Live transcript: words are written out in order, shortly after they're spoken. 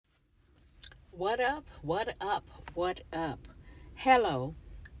What up? What up? What up? Hello,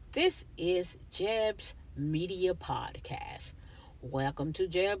 this is Jeb's Media Podcast. Welcome to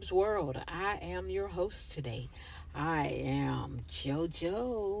Jeb's World. I am your host today. I am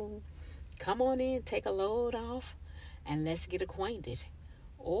JoJo. Come on in, take a load off, and let's get acquainted.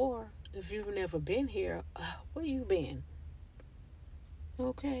 Or if you've never been here, where you been?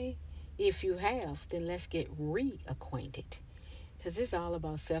 Okay. If you have, then let's get reacquainted. Because it's all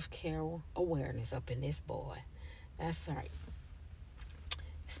about self care awareness up in this boy. That's right.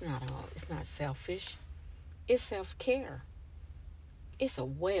 It's not selfish. It's self care. It's a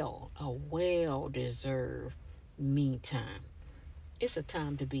well deserved me time. It's a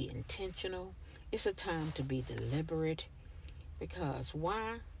time to be intentional. It's a time to be deliberate. Because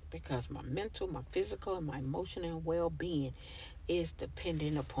why? Because my mental, my physical, and my emotional well being is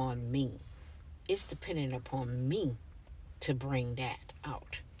dependent upon me. It's dependent upon me to bring that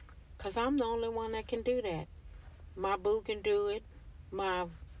out. Because I'm the only one that can do that. My boo can do it. My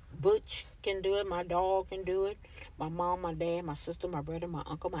butch can do it. My dog can do it. My mom, my dad, my sister, my brother, my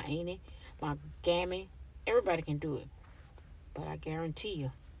uncle, my auntie, my gammy. Everybody can do it. But I guarantee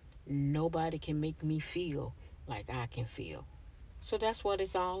you, nobody can make me feel like I can feel. So that's what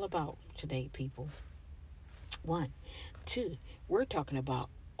it's all about today, people. One. Two, we're talking about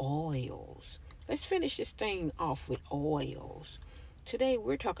oils. Let's finish this thing off with oils. Today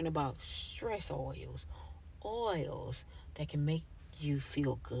we're talking about stress oils. Oils that can make you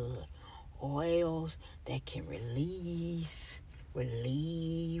feel good. Oils that can release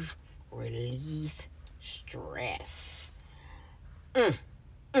stress. Mm,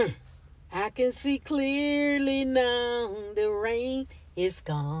 mm. I can see clearly now the rain is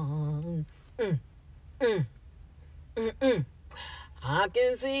gone. Mm, mm, mm, mm. I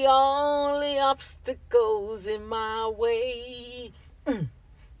can see all the obstacles in my way. Mm,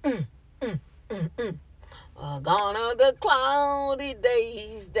 mm, mm, mm, mm. Gone are the cloudy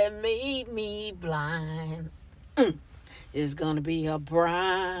days that made me blind. It's gonna be a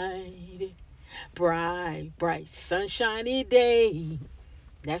bright, sunshiny day.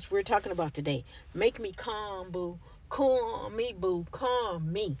 That's what we're talking about today. Make me calm, boo. Calm me, boo.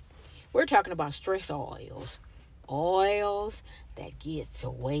 Calm me. We're talking about stress oils. Oils that gets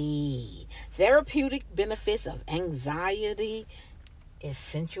away. Therapeutic benefits of anxiety.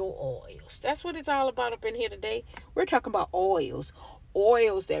 Essential oils. That's what it's all about up in here today. We're talking about oils.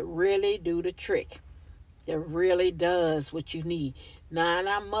 Oils that really do the trick. That really does what you need. Now, and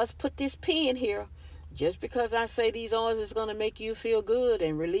I must put this pin here. Just because I say these oils is going to make you feel good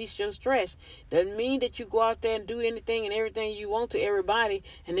and release your stress doesn't mean that you go out there and do anything and everything you want to everybody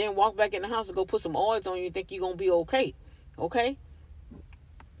and then walk back in the house and go put some oils on you and think you're going to be okay. Okay?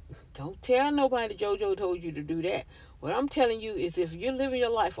 Don't tell nobody JoJo told you to do that. What I'm telling you is if you're living your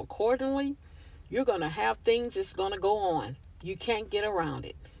life accordingly, you're going to have things that's going to go on. You can't get around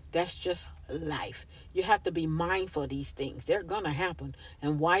it. That's just life. You have to be mindful of these things. They're going to happen.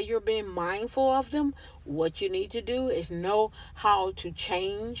 And while you're being mindful of them, what you need to do is know how to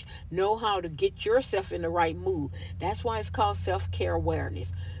change, know how to get yourself in the right mood. That's why it's called self-care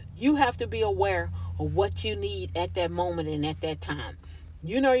awareness. You have to be aware of what you need at that moment and at that time.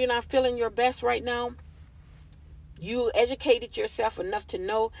 You know you're not feeling your best right now. You educated yourself enough to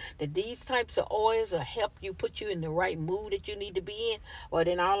know that these types of oils will help you put you in the right mood that you need to be in. Well,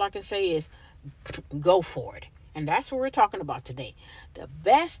 then all I can say is go for it. And that's what we're talking about today. The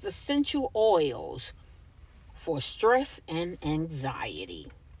best essential oils for stress and anxiety.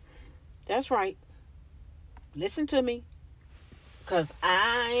 That's right. Listen to me. Because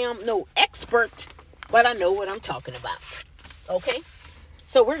I am no expert, but I know what I'm talking about. Okay?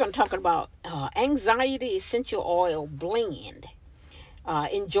 So we're going to talk about anxiety essential oil blend.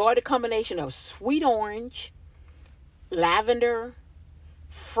 Enjoy the combination of sweet orange, lavender,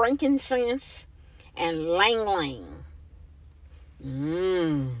 frankincense, and lang lang.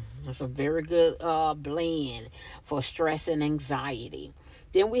 That's a very good blend for stress and anxiety.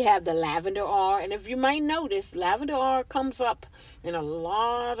 Then we have the lavender oil. And if you might notice, lavender oil comes up in a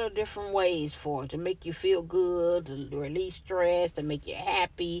lot of different ways to make you feel good, to release stress, to make you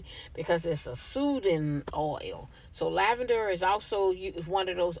happy, because it's a soothing oil. So lavender is also one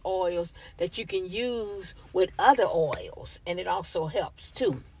of those oils that you can use with other oils, and it also helps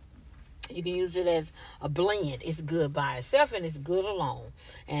too. You can use it as a blend. It's good by itself and it's good alone.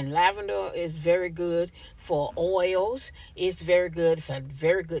 And lavender is very good for oils. It's very good. It's a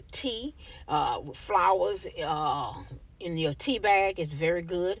very good tea with flowers in your tea bag. It's very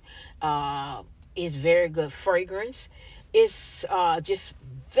good. It's very good fragrance. It's just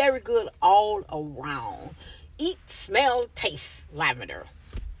very good all around. Eat, smell, taste lavender.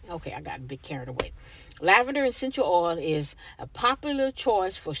 Okay, I got a bit carried away. Lavender essential oil is a popular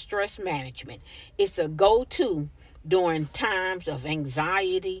choice for stress management. It's a go-to during times of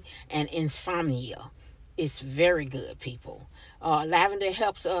anxiety and insomnia. It's very good, people. Lavender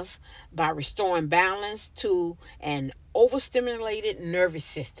helps us by restoring balance to an overstimulated nervous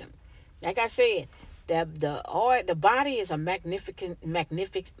system. Like I said, the body is a magnificent.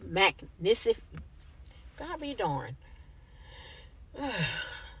 God be darn.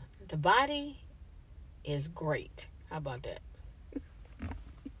 The body is great. How about that?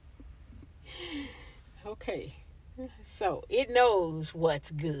 Okay. So it knows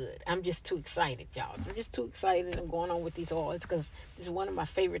what's good. I'm just too excited, y'all. I'm just too excited. I'm going on with these oils because this is one of my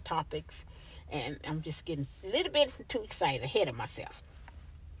favorite topics, and I'm just getting a little bit too excited, ahead of myself.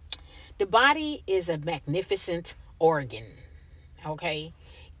 The body is a magnificent organ. Okay,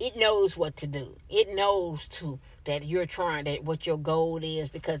 it knows what to do. It knows to that you're trying that what your goal is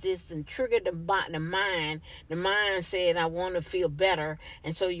because it's triggered the mind. The mind said, "I want to feel better,"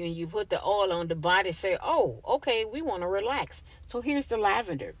 and so you put the oil on the body. Say, "Oh, okay, we want to relax." So here's the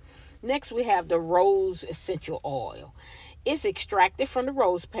lavender. Next, we have the rose essential oil. It's extracted from the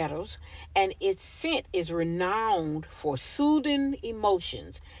rose petals, and its scent is renowned for soothing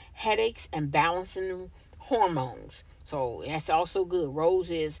emotions, headaches, and balancing hormones. So that's also good. Rose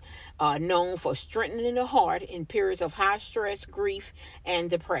is known for strengthening the heart in periods of high stress, grief, and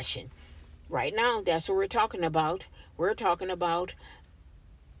depression. Right now, that's what we're talking about. We're talking about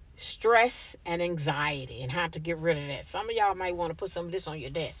stress and anxiety and how to get rid of that. Some of y'all might want to put some of this on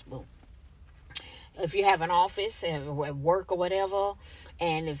your desk. Boom. If you have an office at work or whatever,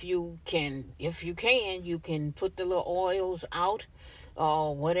 and if you can put the little oils out,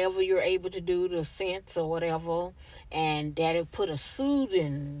 or whatever you're able to do, the scents or whatever, and that'll put a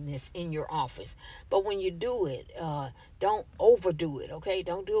soothingness in your office. But when you do it, don't overdo it, okay?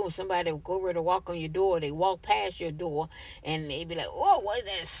 Don't do it when somebody will go over to walk on your door, they walk past your door, and they be like, "Oh, what's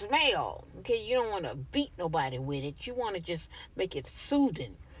that smell?" Okay, you don't want to beat nobody with it. You want to just make it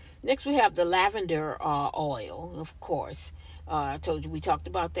soothing. Next, we have the lavender oil, of course. I told you we talked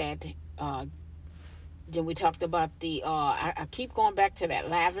about that. Then we talked about I keep going back to that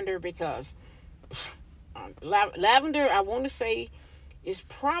lavender because lavender, I want to say, is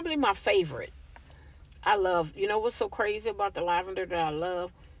probably my favorite. I love, what's so crazy about the lavender that I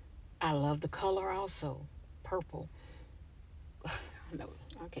love? I love the color also. Purple. No,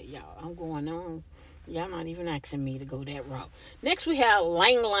 okay, y'all, I'm going on. Y'all not even asking me to go that route. Next, we have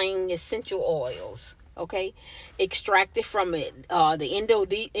Lang Lang essential oils. Okay, extracted from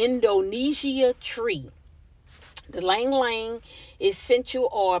the Indonesia tree. The Lang Lang essential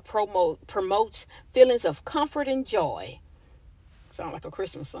oil promotes feelings of comfort and joy. Sound like a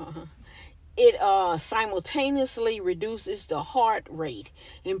Christmas song, huh? It simultaneously reduces the heart rate,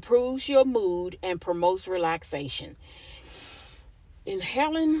 improves your mood, and promotes relaxation.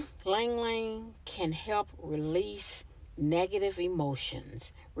 Inhaling Lang Lang can help release negative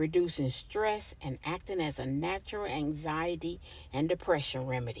emotions, reducing stress, and acting as a natural anxiety and depression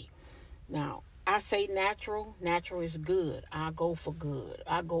remedy. Now, I say natural. Natural is good. I go for good.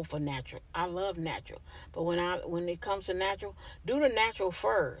 I go for natural. I love natural. But when it comes to natural, do the natural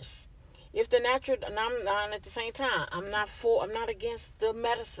first. If the natural, and I'm not at the same time, I'm not against the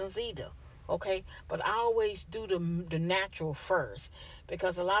medicines either. Okay, but I always do the natural first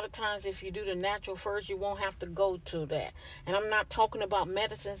because a lot of times if you do the natural first, you won't have to go to that. And I'm not talking about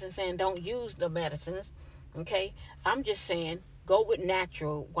medicines and saying don't use the medicines. Okay, I'm just saying go with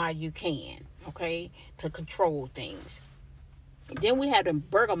natural while you can. Okay, to control things. Then we have the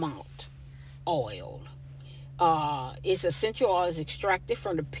bergamot oil. Its essential oil is extracted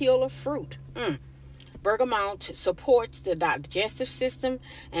from the peel of fruit. Bergamot supports the digestive system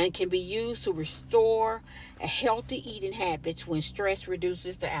and can be used to restore a healthy eating habits when stress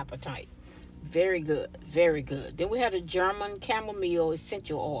reduces the appetite. Very good, very good. Then we have the German chamomile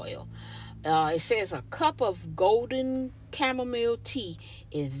essential oil. It says a cup of golden chamomile tea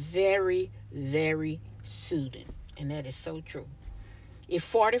is very, very soothing, and that is so true. It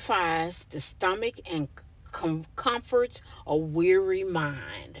fortifies the stomach and comforts a weary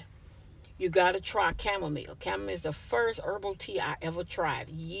mind. You got to try chamomile. Chamomile is the first herbal tea I ever tried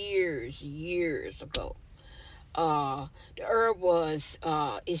years ago. The herb was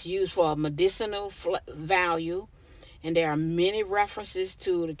is used for medicinal value, and there are many references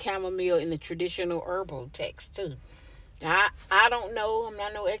to the chamomile in the traditional herbal text too. I don't know. I'm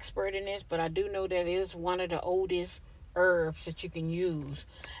not no expert in this, but I do know that it is one of the oldest herbs that you can use,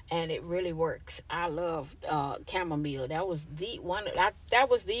 and it really works. I love chamomile. That was the one. That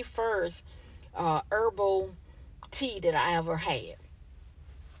was the first herbal tea that I ever had.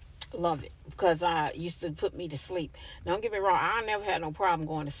 Love it because I used to put me to sleep. Don't get me wrong, I never had no problem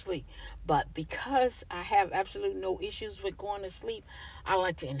going to sleep, but because I have absolutely no issues with going to sleep, I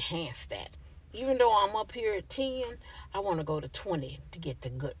like to enhance that. Even though I'm up here at 10, I want to go to 20 to get the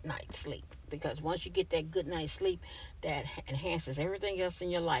good night's sleep. Because once you get that good night's sleep, that enhances everything else in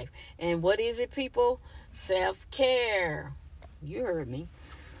your life. And what is it, people? Self-care. You heard me.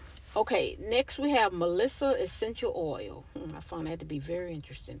 Okay, next we have Melissa Essential Oil. I found that to be very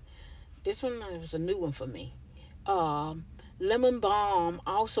interesting. This one was a new one for me. Lemon balm,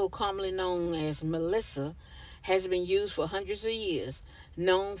 also commonly known as Melissa, has been used for hundreds of years,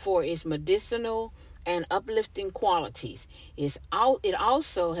 known for its medicinal and uplifting qualities. It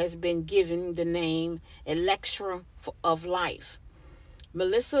also has been given the name elixir of life.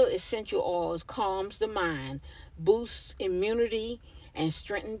 Melissa essential oils calms the mind, boosts immunity, and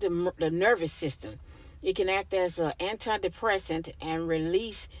strengthens the nervous system. It can act as an antidepressant and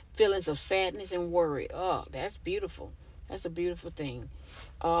release feelings of sadness and worry. Oh, that's beautiful. That's a beautiful thing.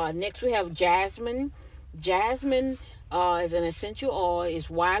 Next, we have jasmine. Jasmine is an essential oil. Is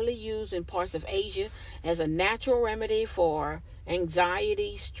widely used in parts of Asia as a natural remedy for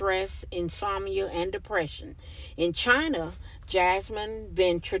anxiety, stress, insomnia, and depression. In China, jasmine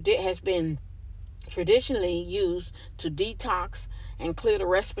has been traditionally used to detox and clear the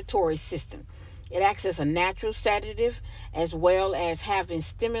respiratory system. It acts as a natural sedative as well as having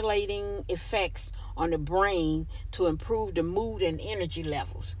stimulating effects on the brain to improve the mood and energy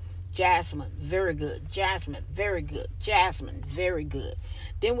levels. Jasmine, very good. Jasmine, very good. Jasmine, very good.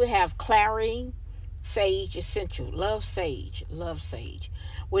 Then we have clary sage essential. Love sage. Love sage.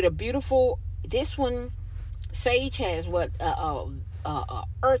 With a beautiful, this one, sage has what,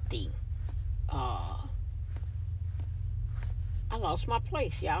 earthy. I lost my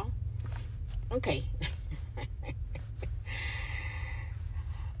place, y'all. Okay.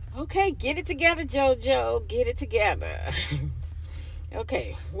 Okay, get it together, JoJo. Get it together.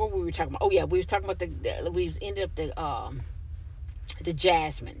 Okay, what were we talking about? Oh yeah, we was talking about we ended up the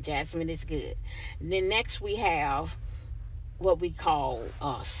jasmine. Jasmine is good. And then next we have what we call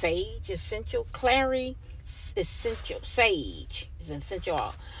sage essential, clary essential. Sage is an essential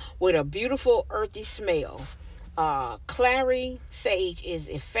oil with a beautiful earthy smell. Clary sage is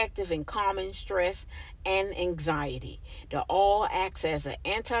effective in calming stress and anxiety. The oil acts as an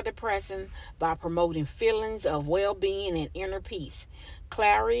antidepressant by promoting feelings of well-being and inner peace.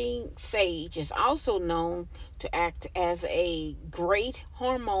 Clary sage is also known to act as a great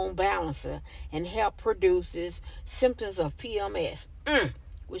hormone balancer and help produces symptoms of PMS.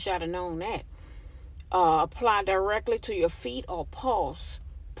 Wish I'd have known that. Apply directly to your feet or pulse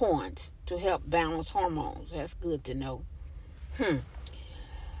points to help balance hormones. That's good to know.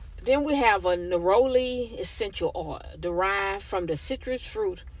 Then we have a neroli essential oil derived from the citrus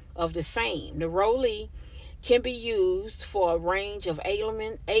fruit of the same. Neroli can be used for a range of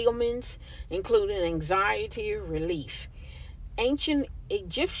ailments, including anxiety relief. Ancient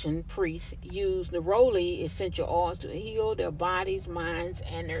Egyptian priests used neroli essential oil to heal their bodies, minds,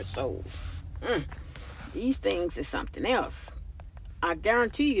 and their souls. These things is something else. I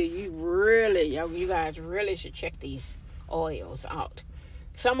guarantee you guys really should check these oils out.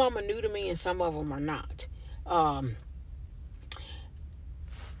 Some of them are new to me and some of them are not.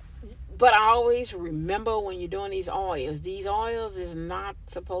 But I always remember when you're doing these oils is not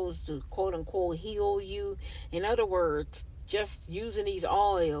supposed to quote unquote heal you. In other words, just using these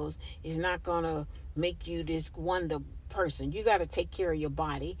oils is not going to make you this wonder person. You got to take care of your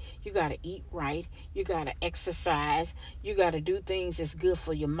body. You got to eat right. You got to exercise. You got to do things that's good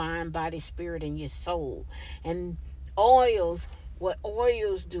for your mind, body, spirit, and your soul. And what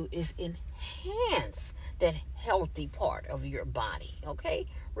oils do is enhance that healthy part of your body. Okay?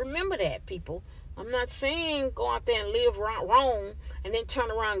 Remember that, people. I'm not saying go out there and live wrong and then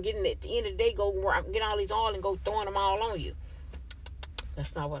turn around and at the end of the day go get all these oil and go throwing them all on you.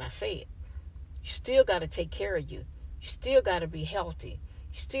 That's not what I said. You still got to take care of you. You still got to be healthy.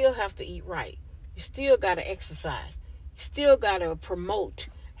 You still have to eat right. You still got to exercise. You still got to promote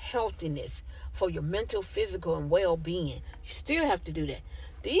healthiness for your mental, physical, and well-being. You still have to do that.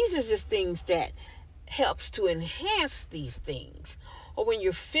 These are just things that helps to enhance these things. Or when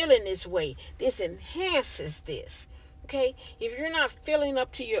you're feeling this way, this enhances this. Okay, if you're not feeling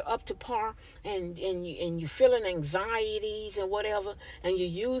up to par and you're feeling anxieties and whatever, and you're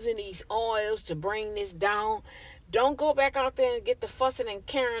using these oils to bring this down, don't go back out there and get the fussing and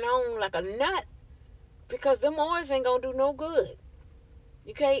carrying on like a nut, because them oils ain't gonna do no good.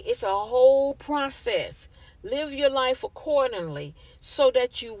 Okay, it's a whole process Live your life accordingly so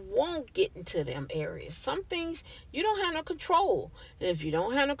that you won't get into them areas. Some things you don't have no control. And if you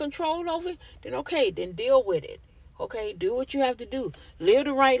don't have no control over it, then okay, then deal with it. Okay, do what you have to do. Live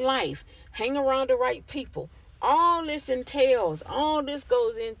the right life. Hang around the right people. All this entails, all this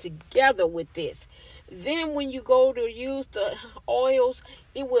goes in together with this. Then when you go to use the oils,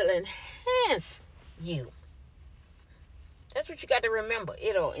 it will enhance you. That's what you got to remember.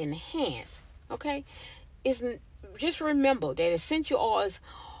 It'll enhance. Okay? It's just remember that essential oils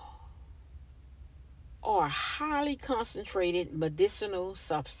are highly concentrated medicinal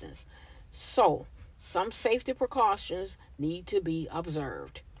substance. So, some safety precautions need to be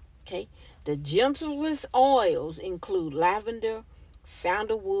observed. Okay? The gentlest oils include lavender,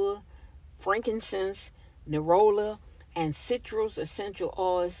 sandalwood, frankincense, neroli, and citrus essential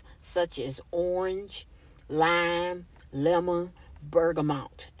oils such as orange, lime, lemon,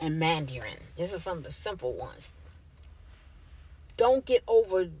 bergamot, and mandarin. This is some of the simple ones. Don't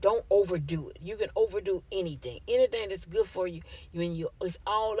overdo it. You can overdo anything. Anything that's good for you, it's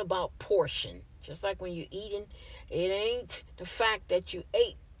all about portion. Just like when you're eating, it ain't the fact that you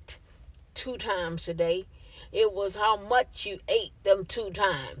ate 2 times a day. It was how much you ate them 2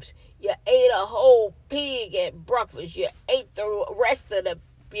 times. You ate a whole pig at breakfast. You ate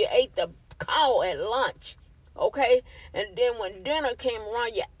you ate the cow at lunch. Okay? And then when dinner came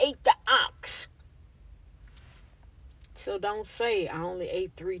around, you ate the ox. So don't say I only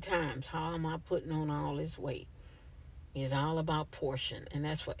ate 3 times. How am I putting on all this weight? It's all about portion. And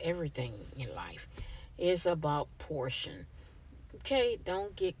that's for everything in life. It's about portion. Okay,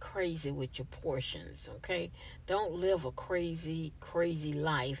 don't get crazy with your portions, okay? Don't live a crazy, crazy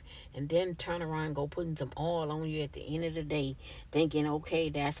life and then turn around and go putting some oil on you at the end of the day thinking, okay,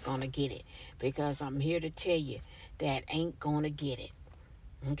 that's going to get it. Because I'm here to tell you that ain't going to get it,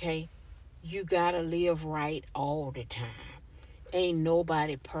 okay? You got to live right all the time. Ain't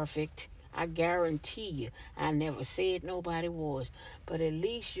nobody perfect. I guarantee you, I never said nobody was, but at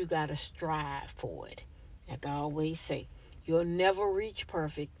least you got to strive for it. Like I always say, you'll never reach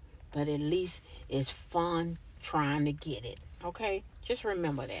perfect, but at least it's fun trying to get it. Okay? Just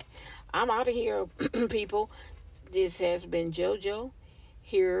remember that. I'm out of here, people. This has been JoJo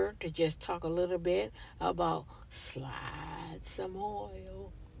here to just talk a little bit about slide some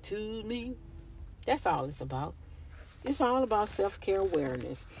oil to me. That's all it's about. It's all about self-care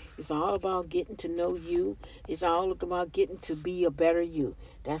awareness. It's all about getting to know you. It's all about getting to be a better you.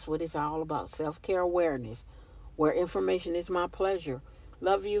 That's what it's all about. Self-care awareness. Where information is my pleasure.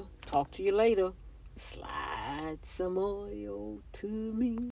 Love you. Talk to you later. Slide some oil to me.